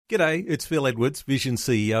G'day, it's Phil Edwards, Vision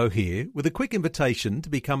CEO here, with a quick invitation to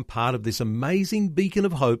become part of this amazing beacon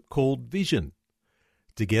of hope called Vision.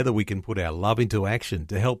 Together we can put our love into action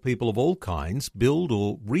to help people of all kinds build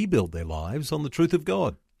or rebuild their lives on the truth of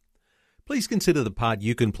God. Please consider the part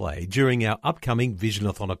you can play during our upcoming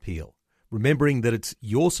Visionathon appeal, remembering that it's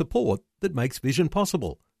your support that makes Vision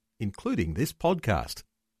possible, including this podcast.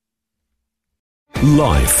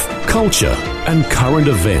 Life, culture, and current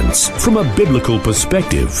events from a biblical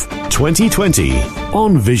perspective. 2020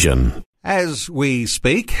 on Vision. As we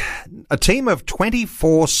speak, a team of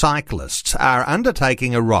 24 cyclists are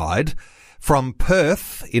undertaking a ride from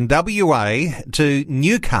Perth in WA to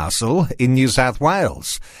Newcastle in New South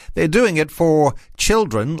Wales. They're doing it for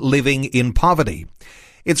children living in poverty.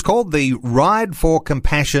 It's called the Ride for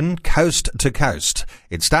Compassion Coast to Coast.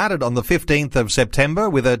 It started on the 15th of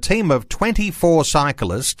September with a team of 24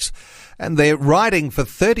 cyclists, and they're riding for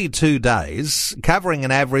 32 days, covering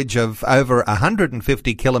an average of over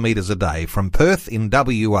 150 kilometres a day from Perth in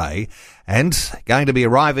WA, and going to be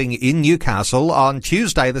arriving in Newcastle on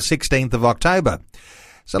Tuesday the 16th of October.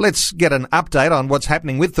 So let's get an update on what's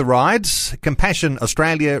happening with the rides. Compassion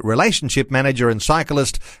Australia Relationship Manager and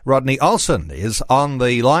Cyclist Rodney Olsen is on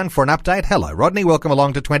the line for an update. Hello, Rodney. Welcome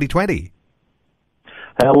along to 2020.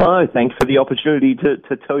 Hello. Thanks for the opportunity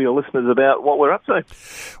to tell your listeners about what we're up to.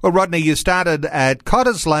 Well, Rodney, you started at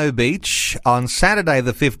Cottesloe Beach on Saturday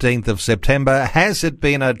the 15th of September. Has it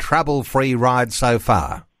been a trouble-free ride so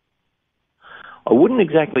far? I wouldn't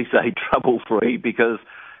exactly say trouble-free because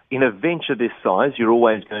in a venture this size, you're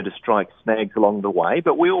always going to strike snags along the way,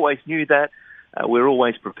 but we always knew that. We're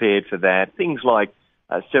always prepared for that. Things like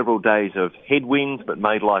several days of headwinds that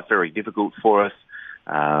made life very difficult for us,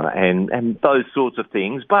 and those sorts of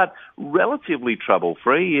things, but relatively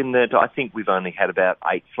trouble-free in that I think we've only had about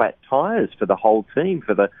 8 flat tyres for the whole team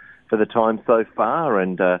for the time so far,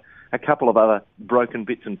 and a couple of other broken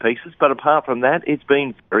bits and pieces, but apart from that, it's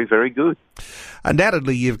been very, very good.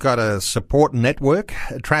 Undoubtedly, you've got a support network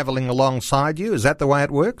travelling alongside you. Is that the way it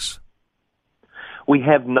works? We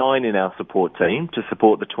have 9 in our support team to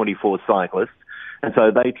support the 24 cyclists, and so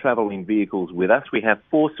they travel in vehicles with us. We have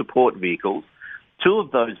 4 support vehicles. 2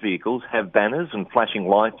 of those vehicles have banners and flashing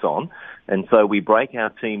lights on, and so we break our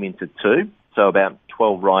team into 2, so about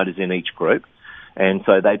 12 riders in each group. And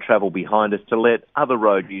so they travel behind us to let other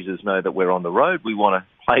road users know that we're on the road. We want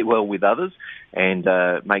to play well with others and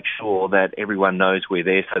make sure that everyone knows we're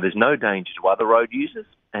there. So there's no danger to other road users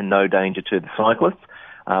and no danger to the cyclists.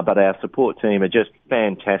 But our support team are just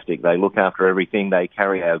fantastic. They look after everything. They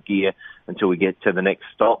carry our gear until we get to the next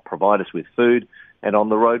stop, provide us with food, and on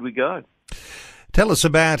the road we go. Tell us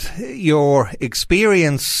about your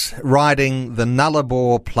experience riding the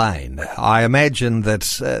Nullarbor Plain. I imagine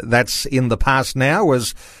that that's in the past now.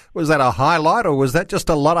 Was that a highlight or was that just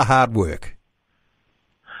a lot of hard work?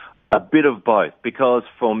 A bit of both, because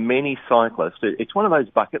for many cyclists, it's one of those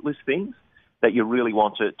bucket list things that you really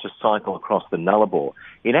want to cycle across the Nullarbor.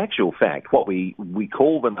 In actual fact, what we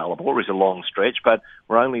call the Nullarbor is a long stretch, but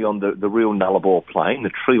we're only on the real Nullarbor Plain,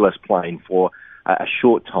 the treeless plain, for a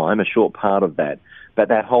short time, a short part of that. But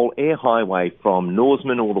that whole air highway from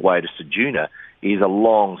Norseman all the way to Ceduna is a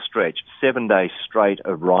long stretch, 7 days straight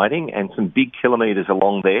of riding and some big kilometres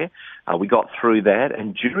along there. We got through that,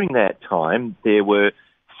 and during that time there were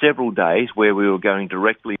several days where we were going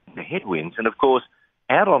directly into headwinds. And of course,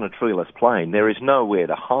 out on a treeless plain, there is nowhere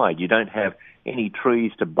to hide. You don't have any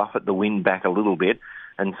trees to buffet the wind back a little bit,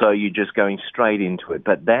 and so you're just going straight into it.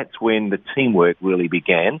 But that's when the teamwork really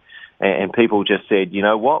began. And people just said, you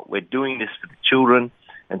know what, we're doing this for the children,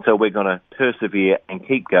 and so we're going to persevere and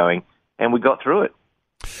keep going. And we got through it.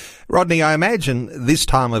 Rodney, I imagine this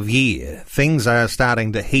time of year, things are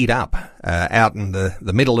starting to heat up out in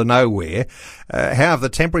the middle of nowhere. How have the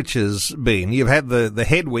temperatures been? You've had the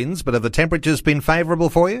headwinds, but have the temperatures been favourable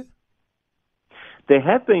for you? There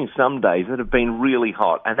have been some days that have been really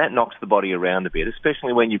hot, and that knocks the body around a bit,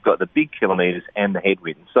 especially when you've got the big kilometres and the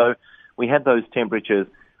headwinds. So we had those temperatures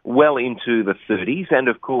well into the 30s, and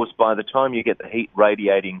of course by the time you get the heat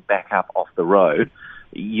radiating back up off the road,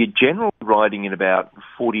 you're generally riding in about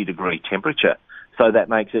 40-degree temperature, so that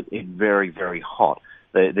makes it very, very hot.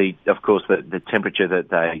 Of course, the temperature that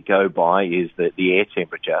they go by is the air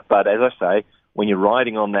temperature, but as I say, when you're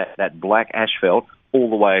riding on that black asphalt all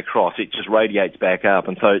the way across, it just radiates back up,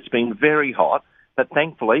 and so it's been very hot, but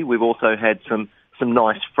thankfully we've also had some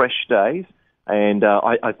nice fresh days, and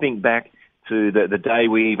I think back to the day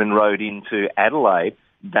we even rode into Adelaide,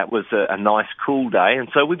 that was a nice cool day, and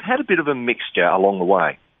so we've had a bit of a mixture along the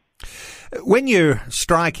way. When you're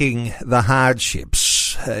striking the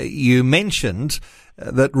hardships, you mentioned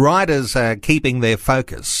that riders are keeping their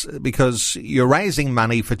focus because you're raising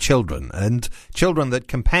money for children and children that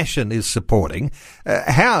Compassion is supporting.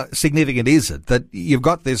 How significant is it that you've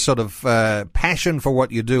got this sort of passion for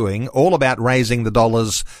what you're doing, all about raising the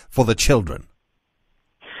dollars for the children?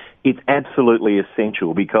 It's absolutely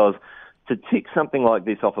essential because to tick something like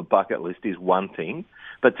this off a bucket list is one thing,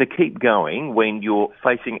 but to keep going when you're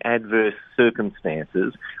facing adverse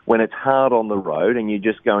circumstances, when it's hard on the road and you're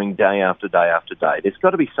just going day after day after day, there's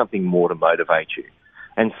got to be something more to motivate you.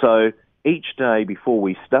 And so each day before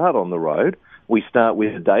we start on the road, we start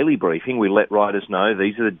with a daily briefing. We let riders know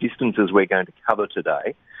these are the distances we're going to cover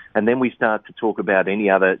today. And then we start to talk about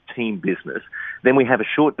any other team business. Then we have a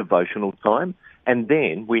short devotional time. And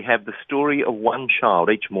then we have the story of one child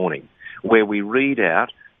each morning where we read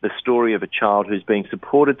out the story of a child who's being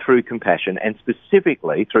supported through Compassion and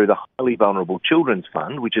specifically through the Highly Vulnerable Children's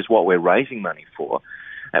Fund, which is what we're raising money for.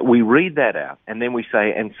 We read that out and then we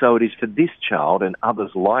say, and so it is for this child and others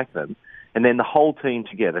like them. And then the whole team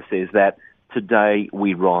together says that today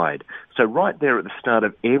we ride. So right there at the start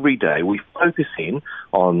of every day, we focus in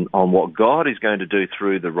on what God is going to do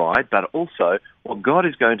through the ride, but also what God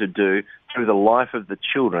is going to do through the life of the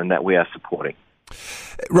children that we are supporting.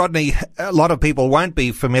 Rodney, a lot of people won't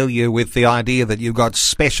be familiar with the idea that you've got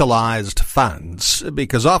specialised funds,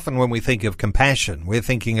 because often when we think of Compassion, we're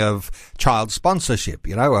thinking of child sponsorship,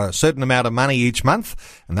 you know, a certain amount of money each month,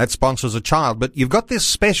 and that sponsors a child. But you've got this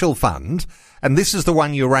special fund, and this is the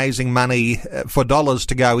one you're raising money for dollars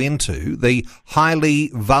to go into, the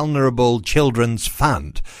Highly Vulnerable Children's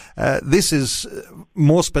Fund. This is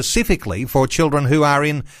more specifically for children who are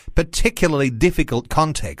in particularly difficult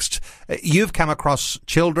context. You've come across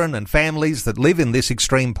children and families that live in this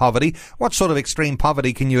extreme poverty. What sort of extreme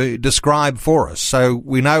poverty can you describe for us so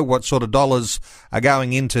we know what sort of dollars are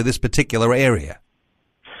going into this particular area?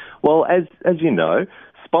 Well, as you know,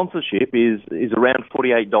 sponsorship is around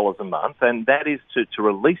 $48 a month, and that is to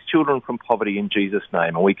release children from poverty in Jesus'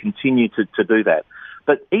 name, and we continue to do that.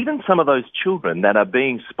 But even some of those children that are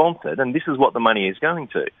being sponsored, and this is what the money is going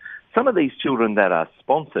to, some of these children that are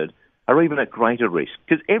sponsored are even at greater risk,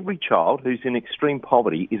 because every child who's in extreme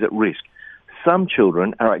poverty is at risk. Some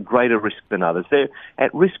children are at greater risk than others. They're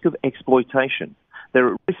at risk of exploitation.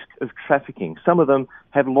 They're at risk of trafficking. Some of them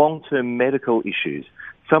have long-term medical issues.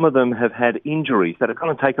 Some of them have had injuries that are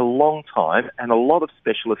going to take a long time and a lot of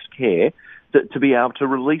specialist care to be able to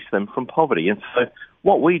release them from poverty. And so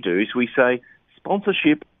what we do is we say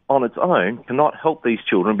sponsorship on its own cannot help these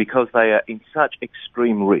children because they are in such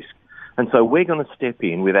extreme risk. And so we're going to step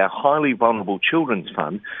in with our Highly Vulnerable Children's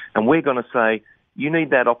Fund, and we're going to say, you need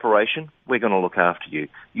that operation, we're going to look after you.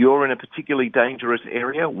 You're in a particularly dangerous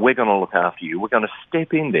area, we're going to look after you. We're going to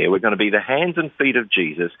step in there. We're going to be the hands and feet of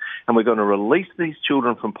Jesus, and we're going to release these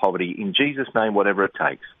children from poverty in Jesus' name, whatever it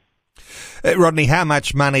takes. Rodney, how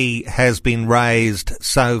much money has been raised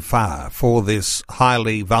so far for this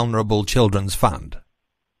Highly Vulnerable Children's Fund?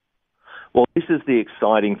 Well, this is the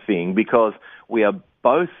exciting thing because we are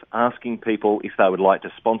both asking people if they would like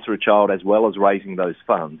to sponsor a child as well as raising those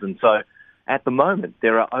funds. And so at the moment,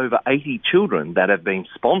 there are over 80 children that have been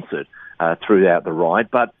sponsored throughout the ride,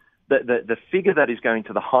 but the figure that is going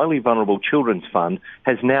to the Highly Vulnerable Children's Fund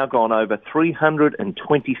has now gone over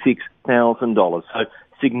 $326,000. So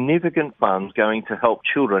significant funds going to help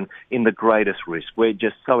children in the greatest risk. We're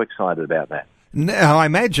just so excited about that. Now, I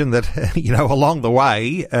imagine that, you know, along the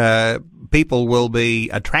way, people will be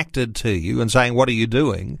attracted to you and saying, what are you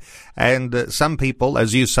doing? And some people,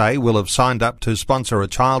 as you say, will have signed up to sponsor a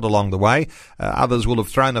child along the way. Others will have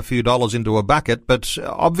thrown a few dollars into a bucket. But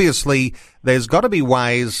obviously, there's got to be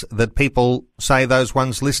ways that people, say those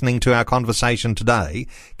ones listening to our conversation today,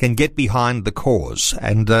 can get behind the cause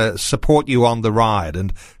and support you on the ride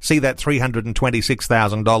and see that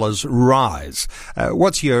 $326,000 rise.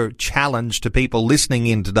 What's your challenge to people listening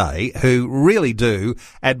in today who really do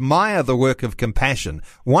admire the work of Compassion,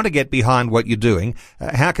 want to get behind what you're doing?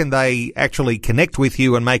 How can they actually connect with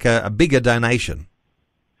you and make a bigger donation?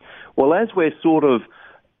 Well, as we're sort of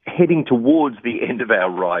heading towards the end of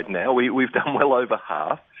our ride now, we've done well over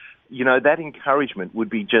half. You know, that encouragement would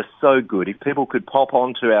be just so good if people could pop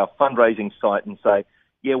onto our fundraising site and say,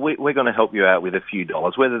 yeah, we're going to help you out with a few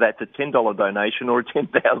dollars, whether that's a $10 donation or a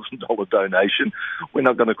 $10,000 donation. We're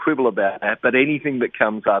not going to quibble about that, but anything that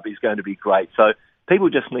comes up is going to be great. So people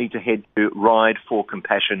just need to head to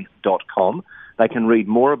rideforcompassion.com. They can read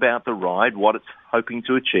more about the ride, what it's hoping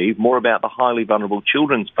to achieve, more about the Highly Vulnerable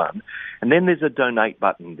Children's Fund, and then there's a donate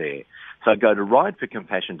button there. So go to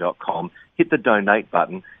rideforcompassion.com, hit the donate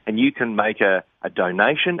button, and you can make a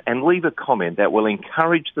donation and leave a comment that will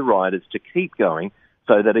encourage the riders to keep going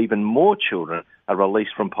so that even more children are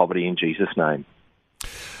released from poverty in Jesus' name.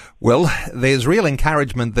 Well, there's real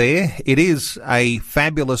encouragement there. It is a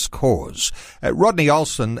fabulous cause. Rodney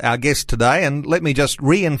Olsen, our guest today, and let me just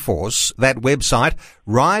reinforce that website,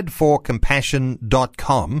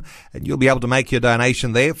 rideforcompassion.com, and you'll be able to make your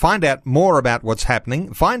donation there. Find out more about what's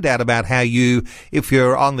happening. Find out about how you, if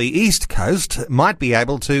you're on the East Coast, might be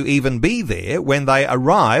able to even be there when they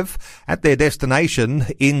arrive at their destination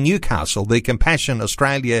in Newcastle, the Compassion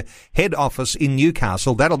Australia head office in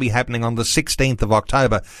Newcastle. That'll be happening on the 16th of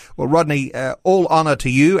October. Well, Rodney, all honour to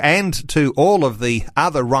you and to all of the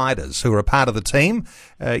other riders who are a part of the team.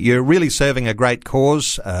 You're really serving a great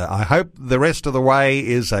cause. I hope the rest of the way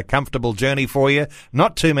is a comfortable journey for you.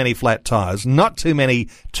 Not too many flat tyres, not too many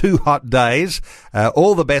too hot days.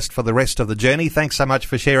 All the best for the rest of the journey. Thanks so much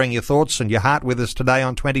for sharing your thoughts and your heart with us today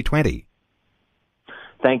on 2020.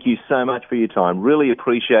 Thank you so much for your time. Really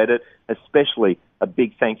appreciate it, especially a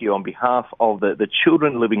big thank you on behalf of the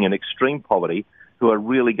children living in extreme poverty who are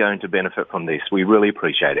really going to benefit from this. We really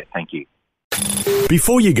appreciate it. Thank you.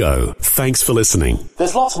 Before you go, thanks for listening.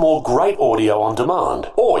 There's lots more great audio on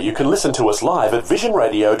demand, or you can listen to us live at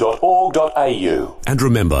visionradio.org.au. And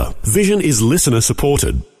remember, Vision is listener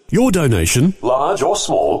supported. Your donation, large or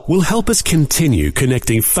small, will help us continue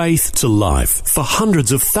connecting faith to life for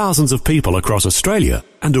hundreds of thousands of people across Australia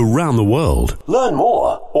and around the world. Learn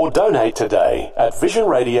more or donate today at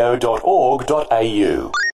visionradio.org.au.